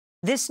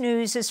This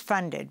news is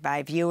funded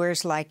by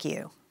viewers like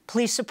you.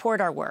 Please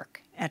support our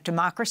work at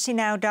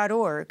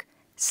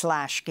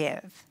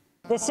democracynow.org/give.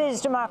 This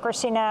is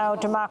Democracy Now!,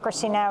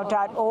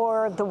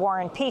 democracynow.org, the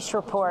War and Peace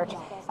Report.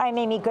 I'm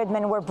Amy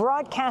Goodman. We're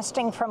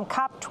broadcasting from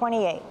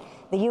COP28,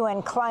 the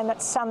UN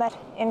Climate Summit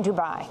in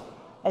Dubai.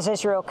 As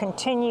Israel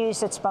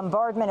continues its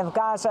bombardment of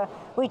Gaza,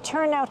 we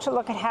turn now to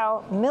look at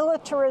how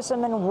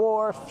militarism and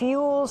war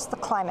fuels the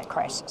climate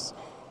crisis.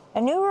 A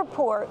new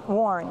report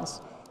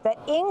warns that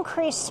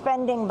increased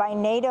spending by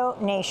NATO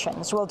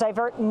nations will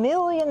divert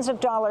millions of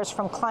dollars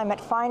from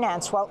climate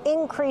finance while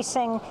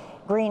increasing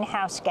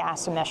greenhouse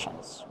gas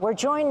emissions. We're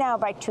joined now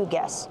by two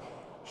guests.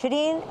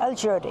 Shirine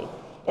Jurdi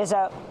is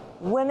a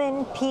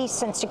women,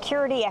 peace and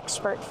security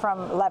expert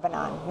from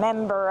Lebanon,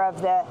 member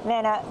of the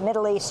MENA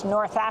Middle East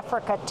North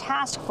Africa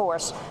Task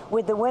Force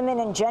with the Women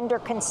and Gender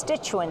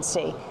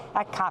constituency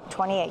at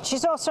COP28.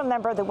 She's also a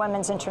member of the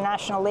Women's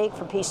International League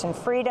for Peace and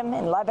Freedom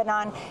in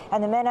Lebanon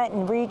and the MENA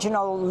and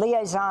Regional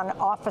Liaison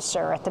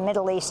Officer at the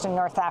Middle East and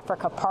North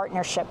Africa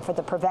Partnership for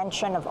the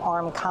Prevention of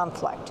Armed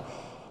Conflict.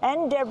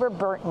 And Deborah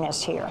Burton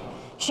is here.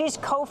 She's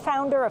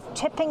co-founder of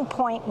Tipping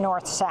Point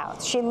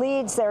North-South. She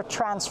leads their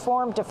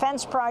Transform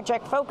Defense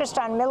project focused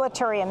on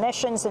military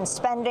emissions and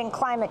spending,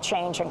 climate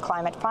change and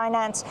climate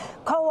finance,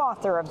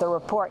 co-author of the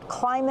report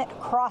Climate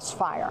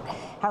Crossfire,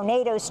 how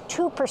NATO's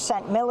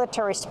 2%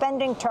 military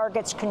spending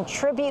targets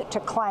contribute to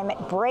climate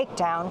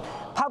breakdown,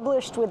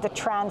 published with the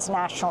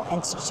Transnational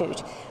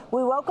Institute.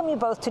 We welcome you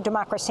both to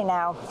Democracy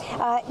Now!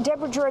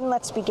 Deborah Jordan,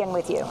 let's begin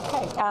with you.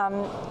 Okay.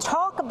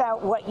 Talk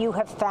about what you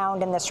have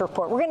found in this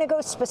report. We're going to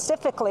go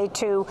specifically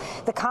to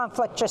the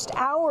conflict just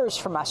hours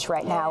from us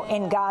right now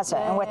in Gaza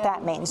and what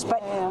that means.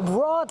 But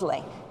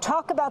broadly,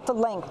 talk about the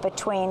link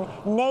between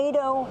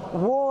NATO,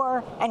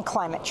 war, and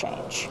climate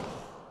change.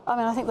 I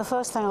mean, I think the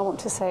first thing I want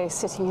to say,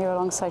 sitting here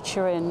alongside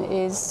Shirine,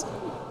 is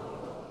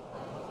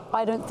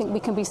I don't think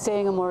we can be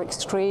seeing a more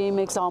extreme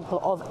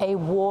example of a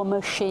war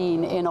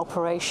machine in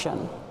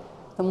operation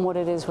than what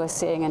it is we're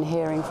seeing and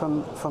hearing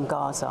from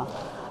Gaza.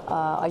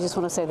 I just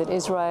want to say that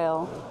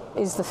Israel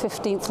is the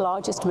 15th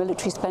largest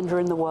military spender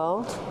in the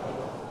world,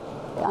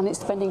 and it's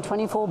spending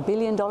 $24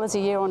 billion a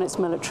year on its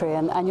military,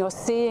 and you're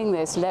seeing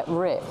this let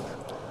rip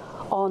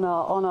on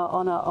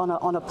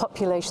a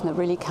population that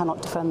really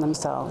cannot defend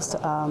themselves.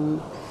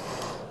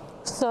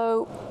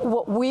 So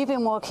what we've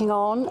been working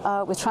on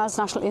with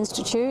Transnational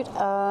Institute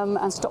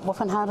and Stop Off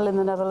and Handle in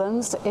the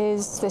Netherlands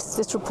is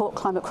this report,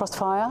 Climate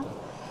Crossfire.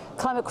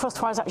 Climate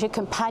Crossfire is actually a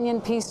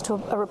companion piece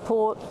to a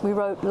report we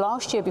wrote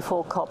last year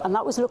before COP, and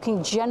that was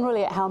looking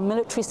generally at how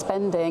military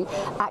spending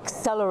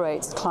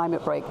accelerates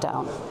climate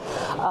breakdown.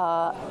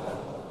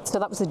 So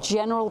that was the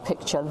general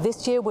picture.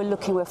 This year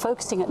we're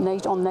focusing on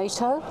NATO.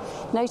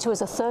 NATO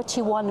is a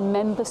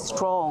 31-member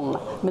strong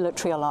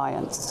military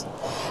alliance.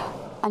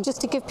 And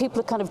just to give people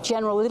a kind of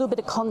general, little bit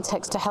of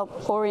context to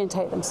help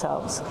orientate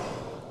themselves,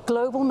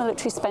 global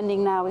military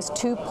spending now is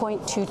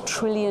 $2.2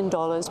 trillion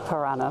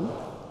per annum.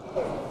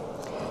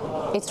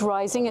 It's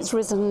rising. It's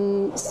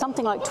risen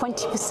something like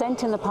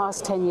 20% in the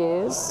past 10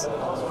 years.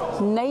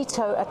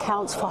 NATO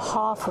accounts for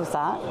half of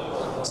that.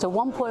 So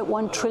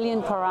 1.1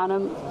 trillion per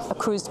annum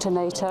accrues to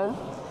NATO.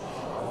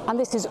 And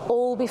this is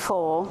all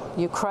before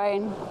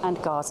Ukraine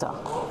and Gaza.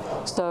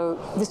 So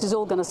this is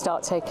all going to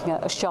start taking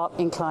a sharp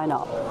incline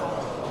up.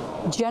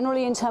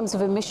 Generally, in terms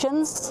of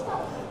emissions,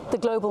 the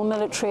global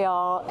military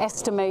are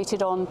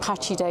estimated on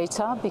patchy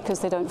data because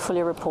they don't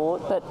fully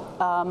report, but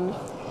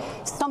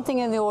something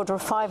in the order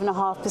of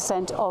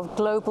 5.5% of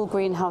global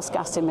greenhouse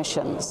gas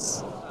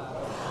emissions.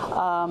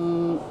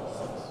 And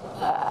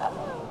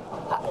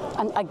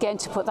again,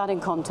 to put that in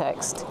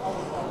context,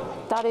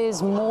 that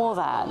is more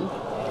than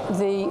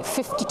the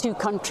 52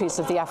 countries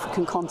of the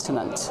African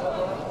continent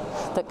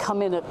that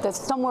come in at, that's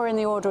somewhere in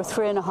the order of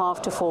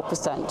 3.5% to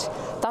 4%.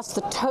 That's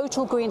the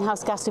total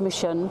greenhouse gas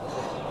emission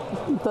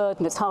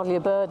burden. It's hardly a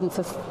burden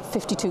for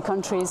 52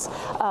 countries.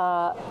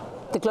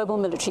 The global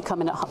military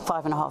come in at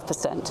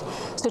 5.5%.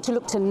 So to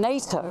look to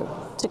NATO,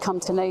 to come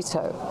to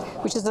NATO,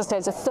 which, as I say,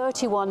 is a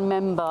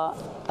 31-member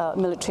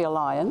military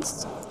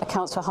alliance,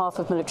 accounts for half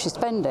of military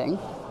spending.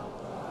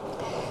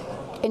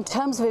 In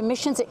terms of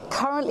emissions, it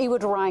currently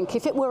would rank,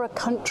 if it were a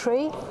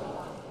country,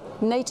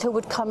 NATO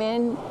would come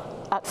in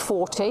at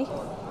 40,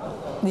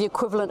 the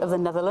equivalent of the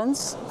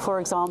Netherlands, for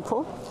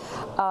example.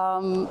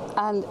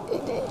 And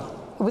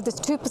with this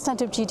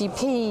 2% of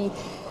GDP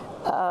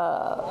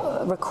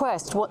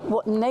request,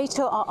 what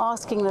NATO are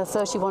asking their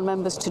 31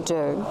 members to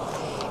do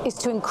is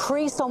to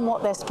increase on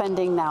what they're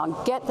spending now and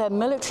get their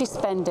military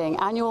spending,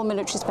 annual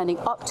military spending,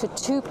 up to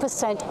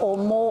 2% or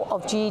more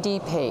of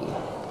GDP.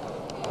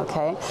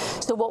 Okay,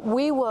 so what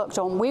we worked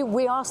on,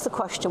 we asked the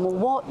question,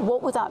 well,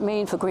 what would that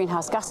mean for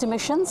greenhouse gas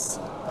emissions,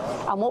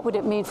 and what would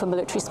it mean for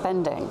military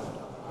spending?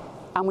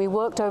 And we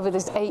worked over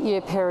this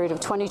 8-year period of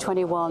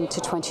 2021 to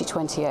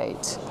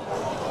 2028.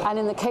 And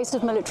in the case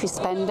of military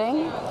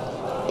spending,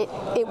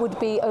 it would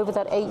be over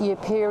that 8-year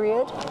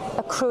period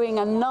accruing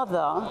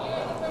another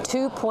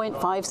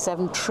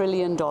 $2.57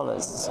 trillion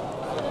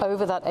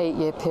over that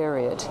 8-year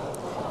period.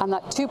 And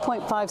that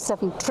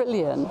 2.57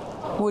 trillion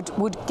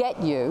would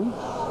get you,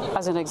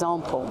 as an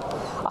example,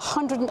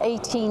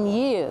 118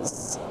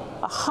 years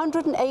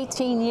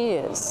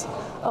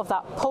of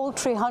that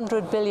paltry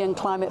 100 billion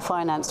climate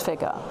finance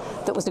figure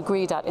that was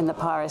agreed at in the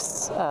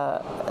Paris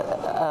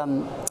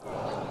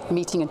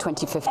meeting in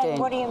 2015. And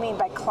what do you mean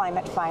by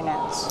climate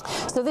finance?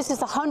 So this is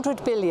the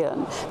 100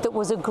 billion that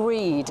was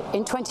agreed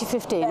in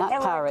 2015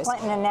 at Paris.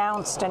 Clinton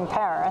announced in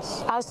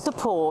Paris. As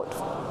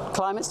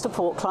climate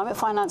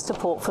finance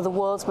support for the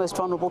world's most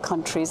vulnerable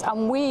countries.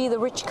 And we, the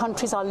rich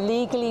countries, are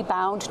legally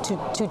bound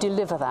to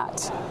deliver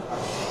that.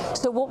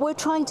 So what we're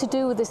trying to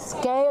do with this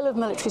scale of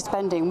military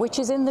spending, which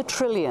is in the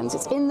trillions,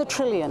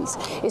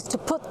 is to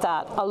put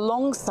that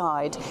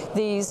alongside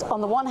these, on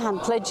the one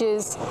hand,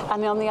 pledges,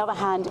 and on the other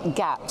hand,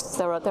 gaps.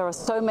 There are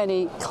so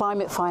many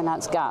climate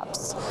finance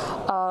gaps.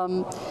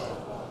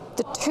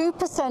 The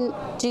 2%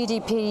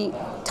 GDP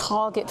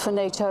target for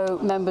NATO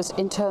members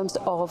in terms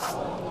of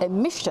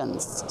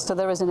emissions, so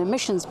there is an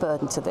emissions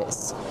burden to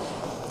this.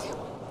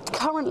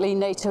 Currently,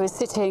 NATO is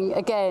sitting,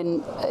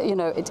 again,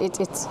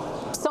 it's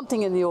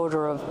something in the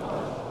order of,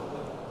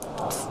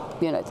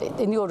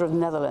 in the order of the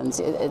Netherlands,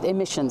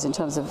 emissions, in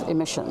terms of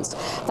emissions.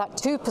 That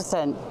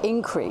 2%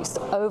 increase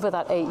over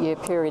that 8-year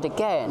period,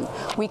 again,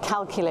 we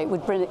calculate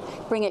would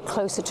bring it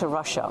closer to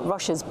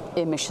Russia's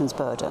emissions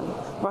burden.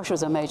 Russia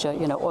is a major,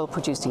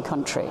 oil-producing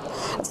country.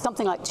 It's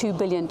something like 2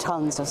 billion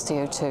tons of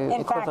CO2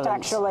 equivalent. In fact,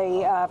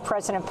 actually,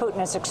 President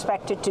Putin is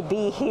expected to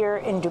be here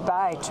in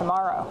Dubai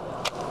tomorrow.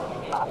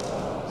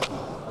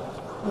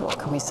 What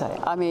can we say?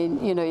 I mean,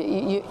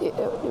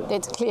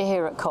 it's clear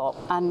here at COP,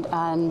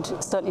 and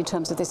certainly in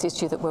terms of this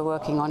issue that we're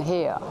working on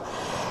here,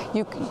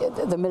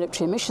 the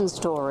military emissions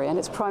story, and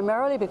it's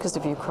primarily because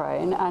of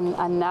Ukraine,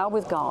 and now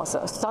with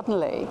Gaza,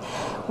 suddenly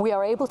we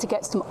are able to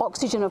get some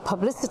oxygen of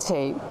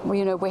publicity.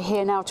 We're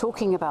here now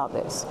talking about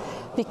this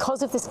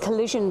because of this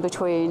collision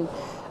between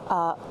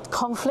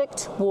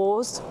conflict,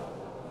 wars,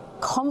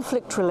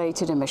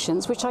 conflict-related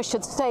emissions, which I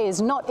should say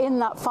is not in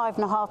that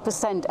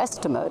 5.5%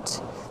 estimate.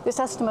 This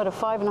estimate of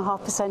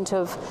 5.5%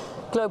 of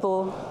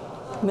global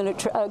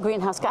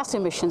greenhouse gas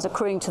emissions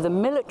accruing to the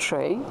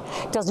military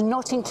does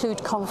not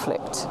include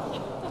conflict.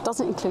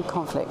 Doesn't include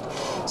conflict.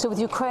 So with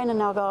Ukraine and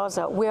now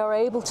Gaza, we are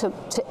able to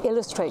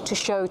illustrate, to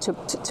show, to,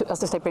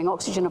 as I say, bring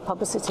oxygen of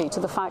publicity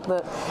to the fact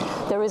that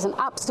there is an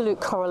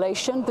absolute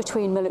correlation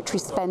between military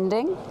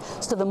spending.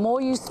 So the more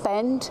you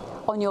spend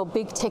on your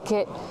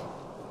big-ticket,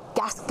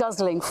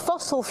 gas-guzzling,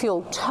 fossil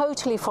fuel,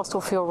 totally fossil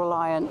fuel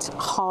reliant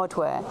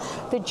hardware,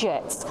 the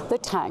jets, the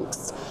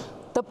tanks,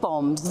 the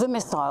bombs, the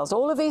missiles,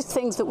 all of these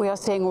things that we are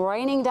seeing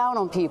raining down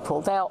on people,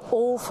 they are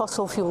all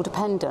fossil fuel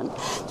dependent.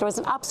 There is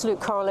an absolute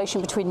correlation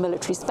between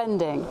military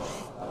spending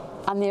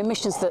and the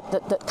emissions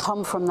that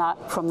come from that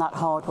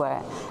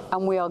hardware.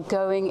 And we are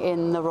going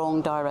in the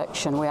wrong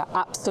direction. We are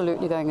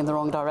absolutely going in the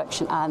wrong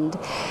direction. And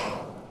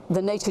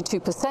the NATO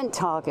 2%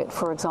 target,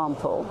 for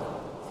example,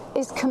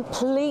 is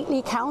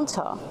completely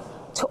counter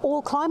to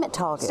all climate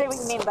targets. Say what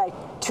you mean by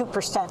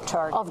 2%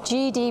 target. Of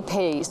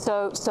GDP.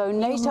 So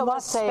NATO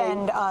must is saying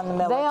spend on the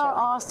military. They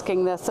are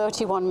asking their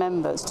 31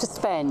 members to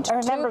spend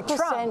 2%. Remember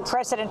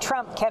President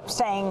Trump kept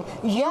saying,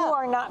 you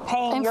are not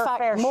paying your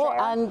fair share.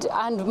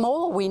 And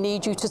more, we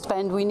need you to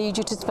spend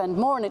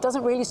more. And it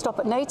doesn't really stop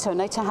at NATO.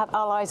 NATO have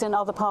allies in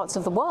other parts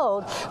of the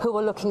world who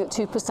are looking at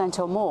 2%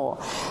 or more.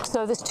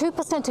 So this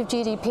 2% of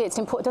GDP, it's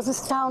important. It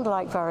doesn't sound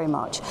like very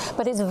much,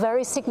 but it's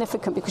very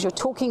significant because you're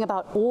talking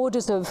about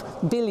orders of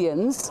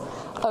billions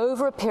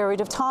over a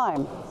period of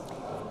time.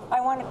 I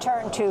want to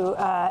turn to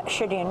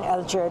Shirine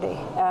Jurdi.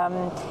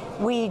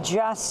 We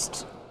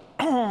just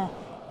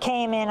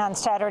came in on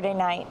Saturday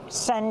night.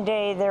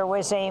 Sunday, there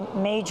was a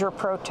major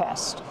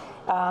protest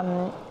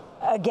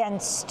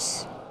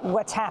against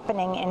what's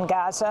happening in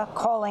Gaza,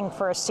 calling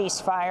for a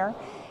ceasefire.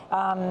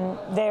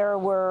 There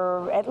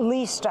were at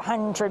least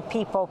 100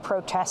 people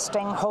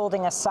protesting,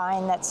 holding a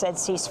sign that said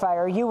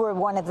ceasefire. You were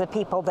one of the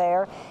people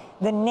there.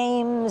 The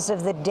names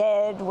of the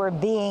dead were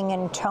being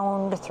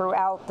intoned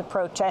throughout the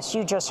protests.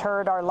 You just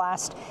heard our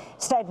last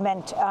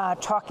segment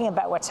talking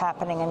about what's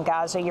happening in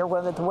Gaza. You're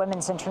with the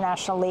Women's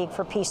International League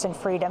for Peace and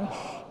Freedom.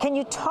 Can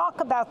you talk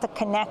about the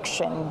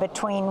connection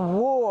between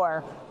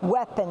war,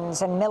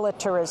 weapons, and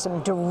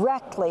militarism,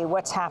 directly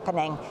what's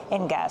happening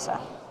in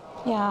Gaza?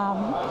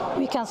 Yeah,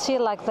 we can see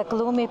like the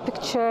gloomy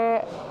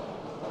picture,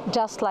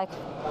 just like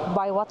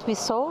by what we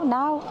saw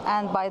now,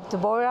 and by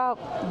Deborah,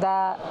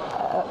 the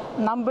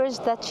numbers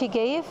that she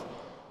gave.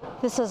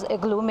 This is a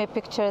gloomy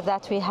picture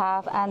that we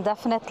have, and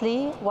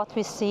definitely what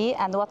we see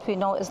and what we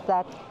know is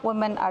that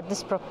women are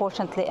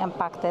disproportionately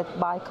impacted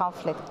by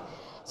conflict.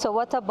 So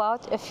what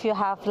about if you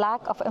have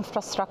lack of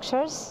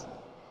infrastructures?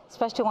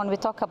 Especially when we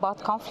talk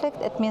about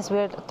conflict, it means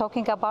we're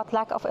talking about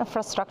lack of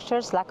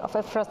infrastructures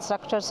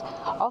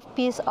of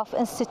peace, of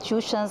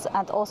institutions,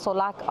 and also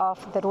lack of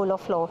the rule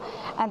of law.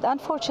 And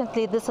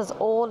unfortunately, this is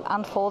all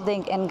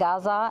unfolding in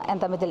Gaza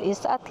and the Middle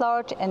East at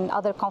large, in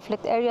other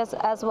conflict areas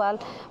as well.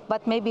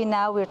 But maybe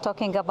now we're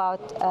talking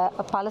about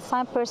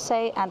Palestine per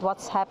se and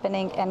what's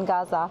happening in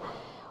Gaza.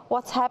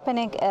 What's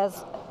happening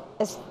is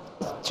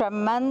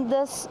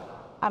tremendous.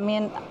 I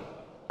mean,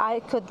 I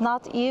could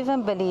not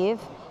even believe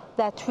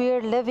that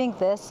we're living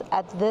this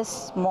at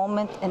this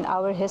moment in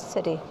our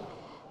history.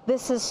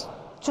 This is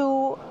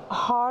too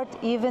hard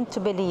even to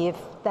believe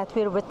that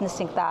we're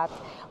witnessing that.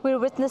 We're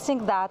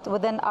witnessing that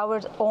within our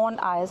own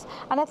eyes.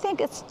 And I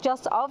think it's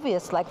just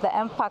obvious, like the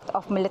impact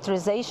of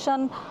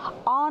militarization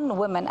on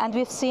women. And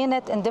we've seen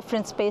it in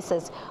different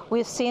spaces.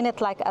 We've seen it,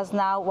 like as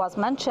now was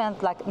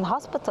mentioned, like in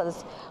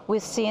hospitals.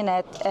 We've seen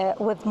it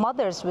with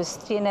mothers. We've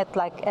seen it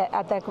like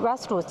at the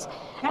grassroots.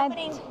 How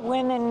many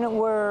women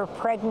were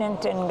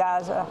pregnant in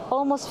Gaza?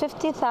 Almost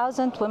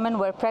 50,000 women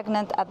were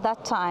pregnant at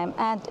that time.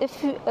 And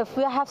if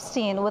we have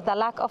seen with the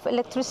lack of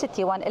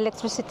electricity, when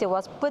electricity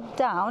was put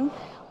down,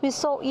 we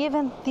saw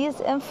even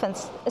these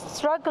infants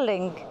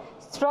struggling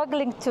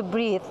to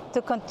breathe,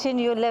 to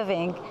continue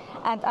living.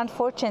 And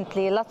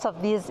unfortunately, lots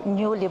of these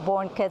newly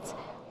born kids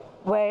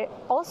were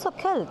also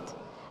killed.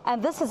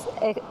 And this is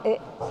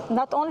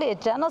not only a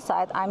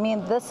genocide, I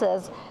mean, this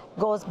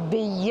goes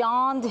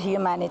beyond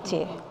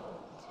humanity.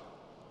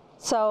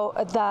 So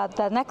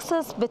the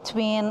nexus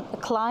between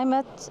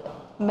climate,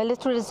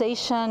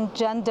 militarization,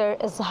 gender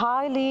is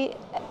highly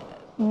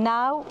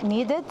now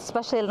needed,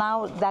 especially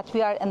now that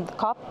we are in the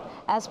COP,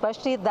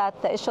 especially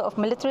that the issue of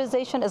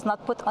militarization is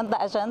not put on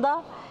the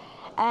agenda.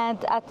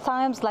 And at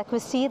times, like we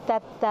see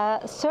that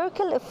the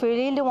circle, if we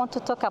really want to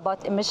talk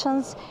about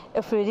emissions,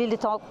 if we really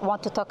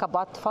want to talk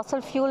about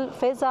fossil fuel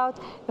phase out,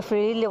 if we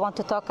really want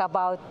to talk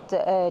about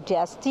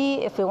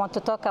GST, if we want to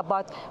talk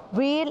about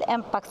real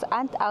impacts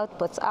and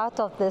outputs out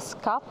of this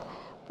COP,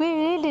 we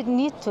really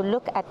need to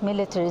look at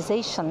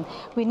militarization.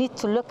 We need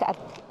to look at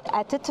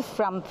it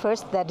from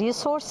first the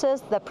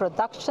resources, the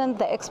production,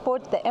 the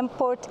export, the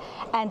import,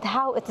 and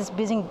how it is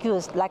being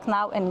used. Like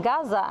now in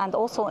Gaza and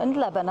also in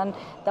Lebanon,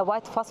 the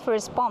white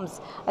phosphorus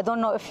bombs. I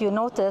don't know if you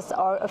noticed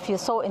or if you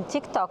saw in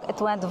TikTok,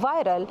 it went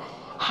viral,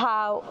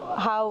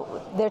 how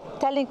they're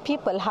telling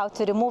people how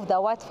to remove the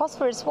white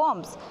phosphorus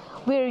bombs.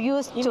 We're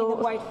used you to mean the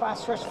white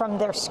phosphorus from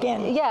their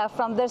skin. Yeah,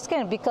 from their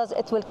skin, because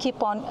it will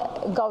keep on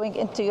going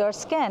into your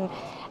skin.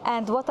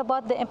 And what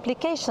about the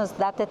implications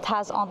that it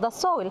has on the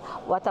soil?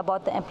 What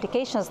about the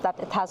implications that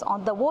it has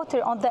on the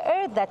water, on the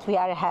earth that we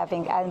are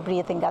having and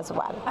breathing as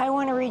well? I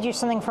want to read you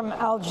something from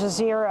Al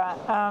Jazeera.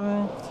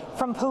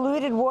 From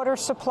polluted water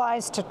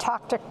supplies to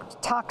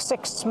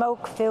toxic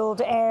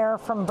smoke-filled air,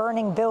 from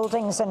burning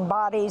buildings and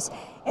bodies,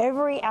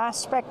 every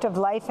aspect of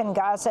life in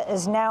Gaza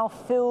is now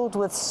filled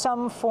with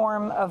some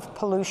form of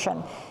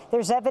pollution.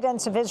 There's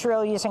evidence of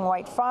Israel using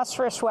white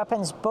phosphorus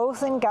weapons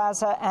both in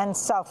Gaza and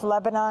South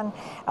Lebanon.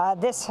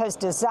 This has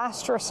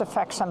disastrous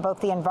effects on both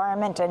the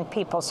environment and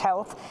people's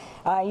health.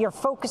 You're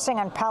focusing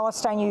on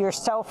Palestine. You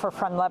yourself are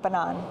from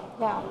Lebanon.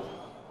 Yeah.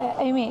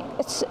 Amy,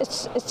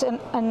 it's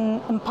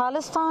in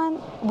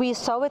Palestine. We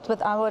saw it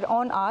with our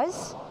own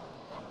eyes.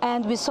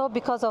 And we saw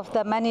because of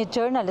the many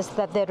journalists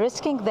that they're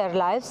risking their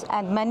lives,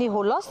 and many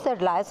who lost their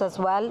lives as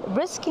well,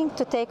 risking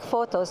to take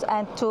photos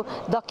and to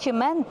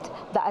document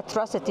the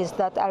atrocities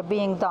that are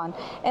being done.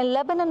 In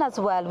Lebanon as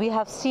well, we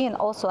have seen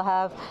also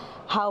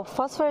how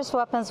phosphorus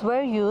weapons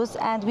were used,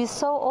 and we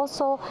saw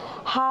also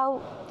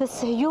how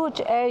this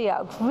huge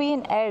area,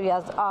 green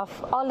areas of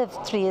olive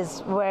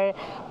trees were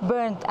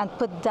burned and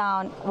put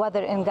down,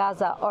 whether in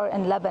Gaza or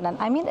in Lebanon.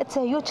 I mean, it's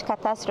a huge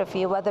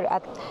catastrophe, whether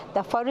at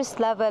the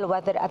forest level,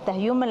 whether at the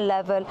human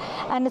level,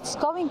 and it's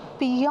going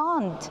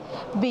beyond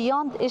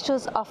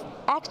issues of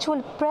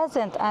actual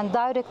present and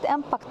direct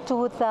impact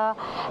to the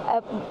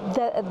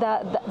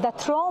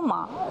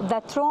trauma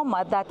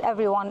that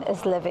everyone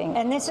is living.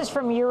 And this is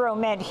from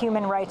Euromed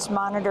Human Rights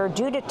Monitor.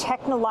 Due to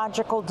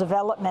technological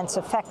developments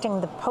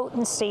affecting the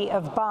potency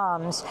of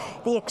bombs,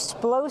 the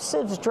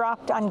explosives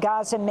dropped on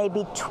Gaza may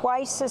be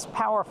twice as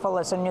powerful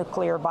as a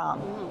nuclear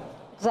bomb.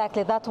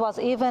 Exactly. That was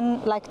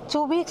even like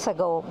 2 weeks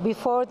ago,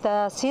 before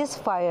the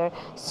ceasefire.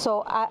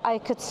 So I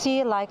could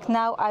see, like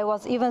now I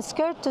was even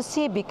scared to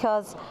see,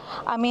 because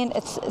I mean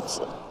it's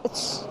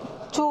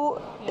too.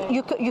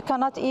 You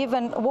cannot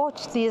even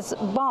watch these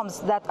bombs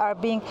that are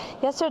being.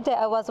 Yesterday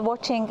I was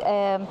watching.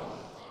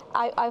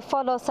 I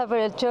follow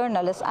several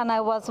journalists, and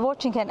I was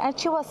watching her, and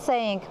she was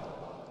saying,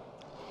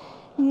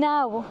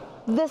 now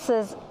this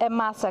is a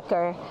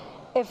massacre.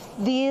 If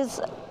these,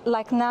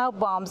 like now,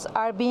 bombs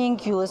are being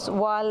used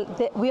while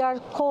we are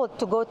called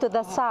to go to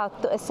the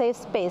south to a safe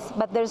space,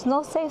 but there's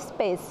no safe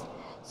space.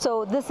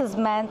 So this is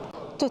meant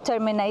to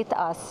terminate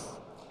us.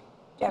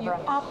 Deborah.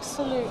 You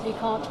absolutely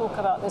can't talk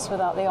about this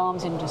without the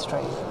arms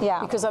industry.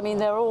 Yeah. Because, I mean,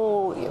 they're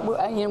all, you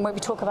know, when we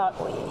talk about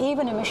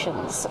even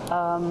emissions,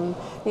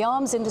 the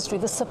arms industry,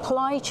 the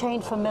supply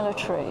chain for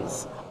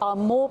militaries are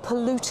more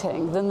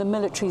polluting than the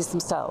militaries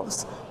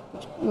themselves,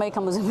 which may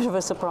come as a bit of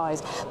a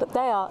surprise. But they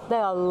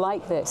are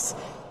like this.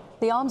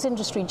 The arms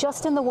industry,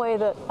 just in the way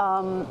that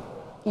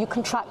you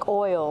can track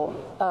oil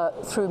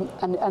through,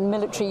 and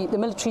the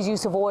military's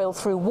use of oil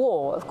through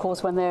war, of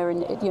course, when they're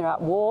in, at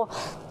war.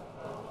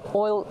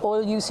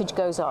 oil usage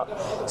goes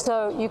up.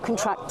 So you can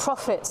track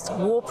profits,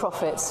 war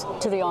profits,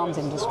 to the arms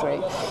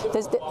industry.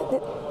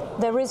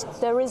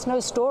 There is no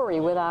story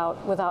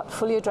without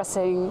fully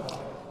addressing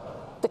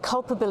the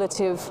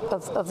culpability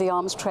of the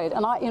arms trade.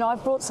 And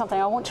I've brought something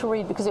I want to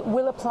read because it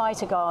will apply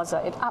to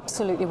Gaza. It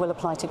absolutely will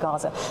apply to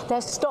Gaza. Their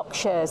stock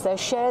shares, their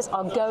shares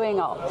are going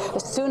up.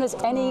 As soon as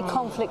any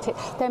conflict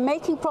hits, they're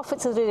making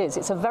profits as it is.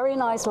 It's a very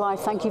nice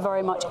life, thank you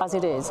very much, as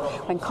it is.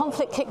 When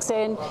conflict kicks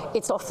in,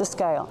 it's off the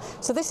scale.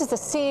 So this is the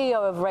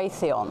CEO of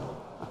Raytheon,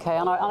 okay,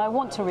 and I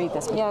want to read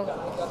this. Yeah.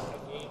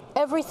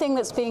 Everything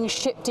that's being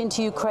shipped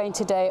into Ukraine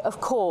today, of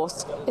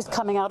course, is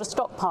coming out of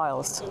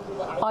stockpiles,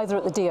 either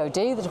at the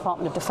DoD, the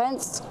Department of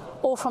Defense,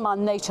 or from our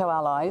NATO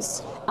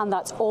allies, and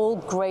that's all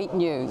great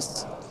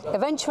news.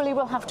 Eventually,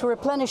 we'll have to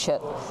replenish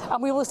it,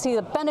 and we will see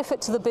the benefit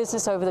to the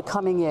business over the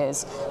coming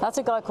years. That's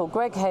a guy called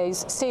Greg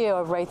Hayes, CEO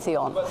of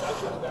Raytheon.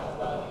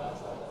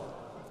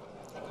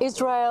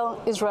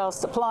 Israel's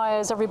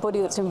suppliers, everybody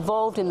that's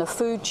involved in the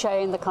food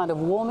chain, the kind of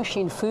war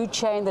machine food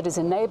chain that is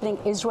enabling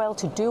Israel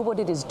to do what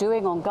it is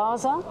doing on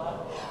Gaza,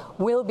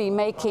 will be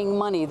making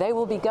money. They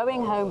will be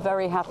going home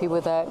very happy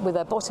with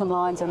their bottom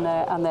lines and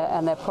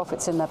their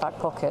profits in their back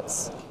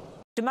pockets.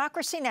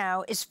 Democracy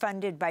Now! Is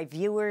funded by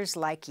viewers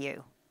like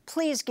you.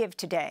 Please give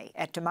today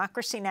at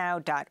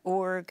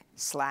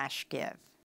democracynow.org/give.